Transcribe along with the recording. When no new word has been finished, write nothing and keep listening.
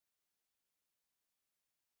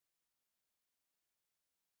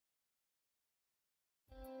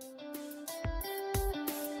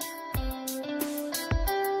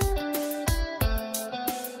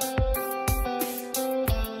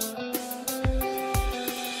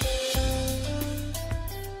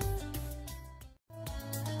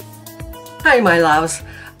Hi, my loves.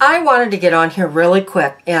 I wanted to get on here really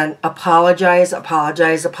quick and apologize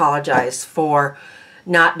for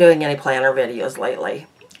not doing any planner videos lately.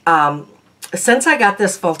 Since I got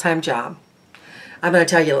this full-time job, I'm going to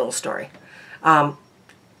tell you a little story. The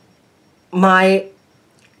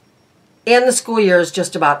school year is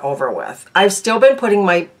just about over with. I've still been putting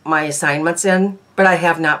my assignments in, but I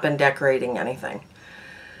have not been decorating anything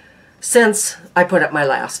since I put up my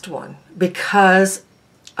last one because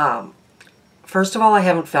first of all, I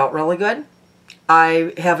haven't felt really good.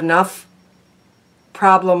 I have enough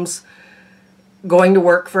problems going to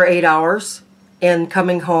work for 8 hours and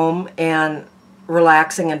coming home and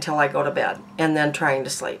relaxing until I go to bed and then trying to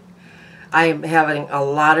sleep. I'm having a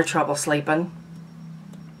lot of trouble sleeping.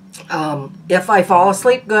 If I fall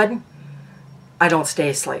asleep good, I don't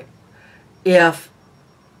stay asleep. If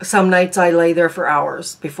some nights I lay there for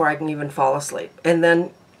hours before I can even fall asleep, and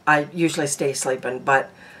then I usually stay sleeping, but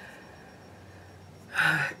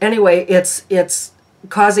anyway, it's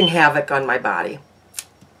causing havoc on my body.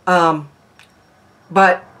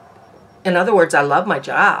 But in other words, I love my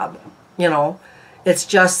job, you know. It's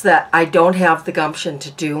just that I don't have the gumption to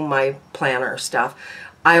do my planner stuff.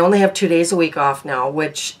 I only have 2 days a week off now,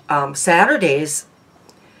 which Saturdays,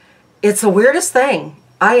 it's the weirdest thing.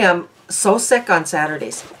 I am so sick on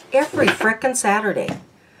Saturdays. Every frickin' Saturday.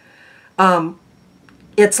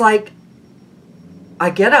 It's like I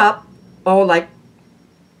get up, like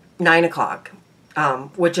 9 o'clock,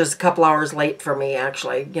 which is a couple hours late for me,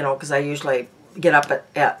 actually, you know, because I usually get up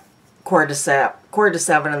at quarter to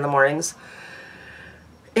seven in the mornings.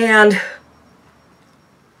 And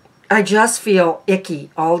I just feel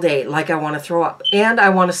icky all day, like I want to throw up. And I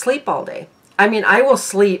want to sleep all day. I mean, I will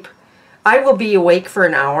sleep. I will be awake for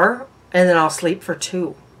an hour, and then I'll sleep for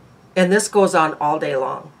 2. And this goes on all day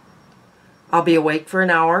long. I'll be awake for an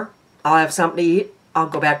hour. I'll have something to eat. I'll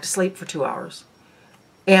go back to sleep for 2 hours.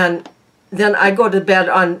 And then I go to bed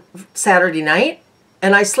on Saturday night,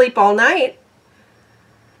 and I sleep all night.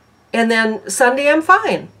 And then Sunday I'm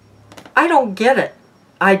fine. I don't get it.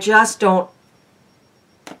 I just don't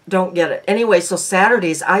get it. Anyway, so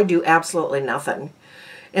Saturdays I do absolutely nothing.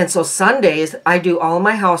 And so Sundays I do all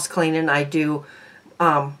my house cleaning. I do,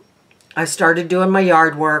 I started doing my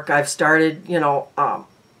yard work. I've started, you know,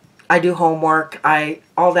 I do homework.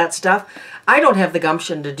 All that stuff. I don't have the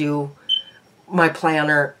gumption to do my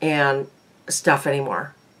planner and stuff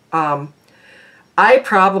anymore. I'm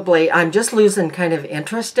just losing kind of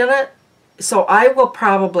interest in it. So I will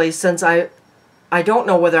probably, since I don't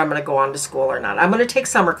know whether I'm going to go on to school or not. I'm going to take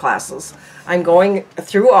summer classes. I'm going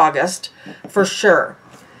through August for sure.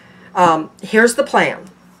 Here's the plan.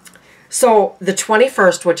 So the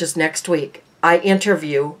 21st, which is next week, I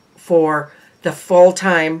interview for the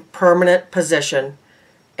full-time permanent position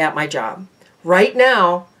at my job. Right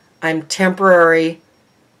now, I'm temporary,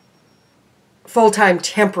 full-time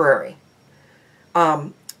temporary.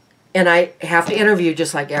 And I have to interview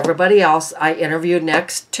just like everybody else. I interview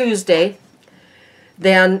next Tuesday.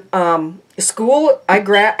 Then school, I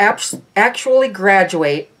actually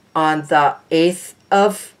graduate on the 8th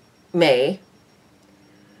of May.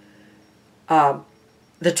 The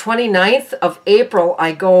 29th of April,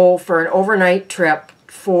 I go for an overnight trip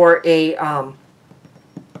for a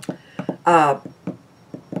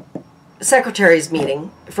secretary's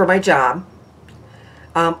meeting for my job.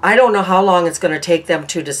 I don't know how long it's going to take them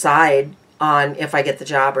to decide on if I get the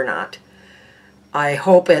job or not. I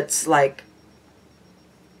hope it's like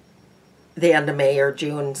the end of May or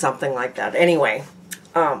June, something like that. Anyway,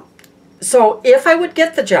 so if I would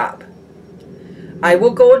get the job, I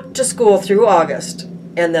will go to school through August,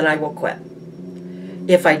 and then I will quit.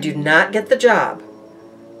 If I do not get the job,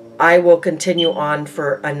 I will continue on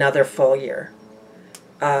for another full year.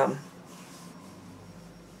 I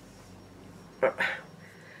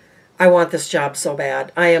want this job so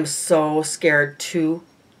bad. I am so scared to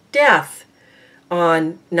death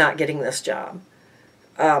on not getting this job.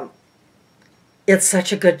 It's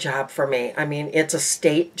such a good job for me. I mean, it's a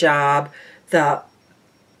state job. The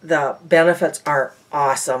benefits are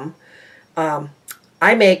awesome. I'll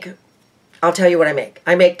tell you what I make.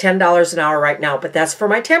 I make $10 an hour right now, but that's for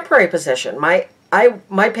my temporary position. My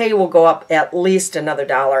pay will go up at least another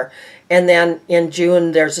 $1, and then in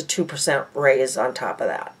June there's a 2% raise on top of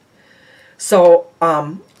that. So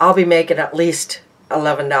I'll be making at least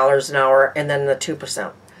 $11 an hour, and then the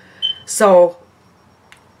 2%. So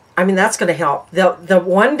I mean, that's going to help. The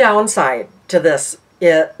one downside to this,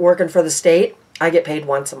 working for the state, I get paid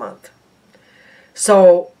once a month.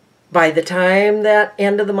 So by the time that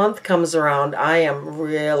end of the month comes around, I am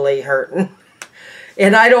really hurting.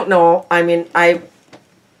 And I don't know. I mean, I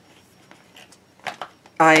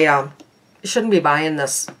shouldn't be buying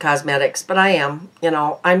this cosmetics, but I am. You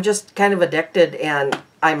know, I'm just kind of addicted, and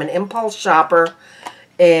I'm an impulse shopper,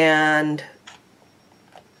 and,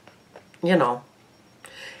 you know.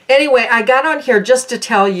 Anyway, I got on here just to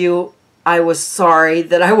tell you I was sorry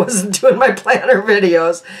that I wasn't doing my planner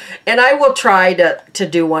videos. And I will try to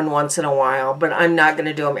do one once in a while, but I'm not going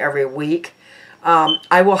to do them every week.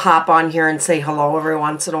 I will hop on here and say hello every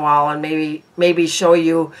once in a while, and maybe show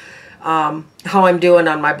you how I'm doing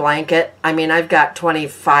on my blanket. I mean, I've got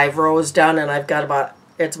 25 rows done, and I've got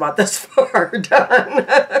it's about this far done.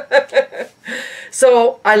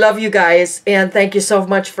 So I love you guys, and thank you so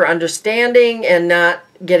much for understanding and not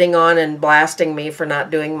getting on and blasting me for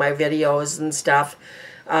not doing my videos and stuff.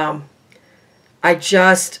 I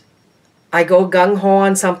go gung-ho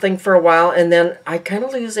on something for a while, and then I kind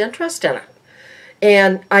of lose interest in it.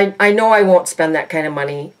 And I know I won't spend that kind of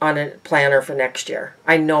money on a planner for next year.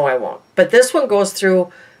 I know I won't. But this one goes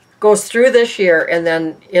through this year, and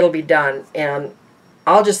then it'll be done. And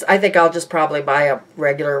I think I'll just probably buy a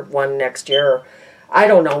regular one next year. I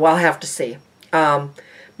don't know. We'll have to see.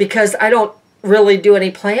 Because I don't really do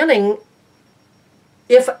any planning.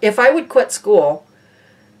 If I would quit school,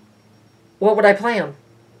 what would I plan?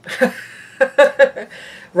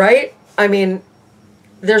 Right? I mean,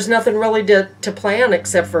 there's nothing really to plan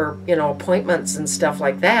except for, you know, appointments and stuff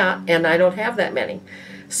like that. And I don't have that many.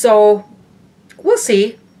 So, we'll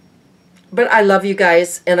see. But I love you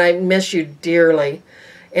guys, and I miss you dearly.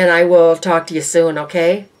 And I will talk to you soon,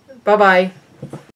 okay? Bye-bye.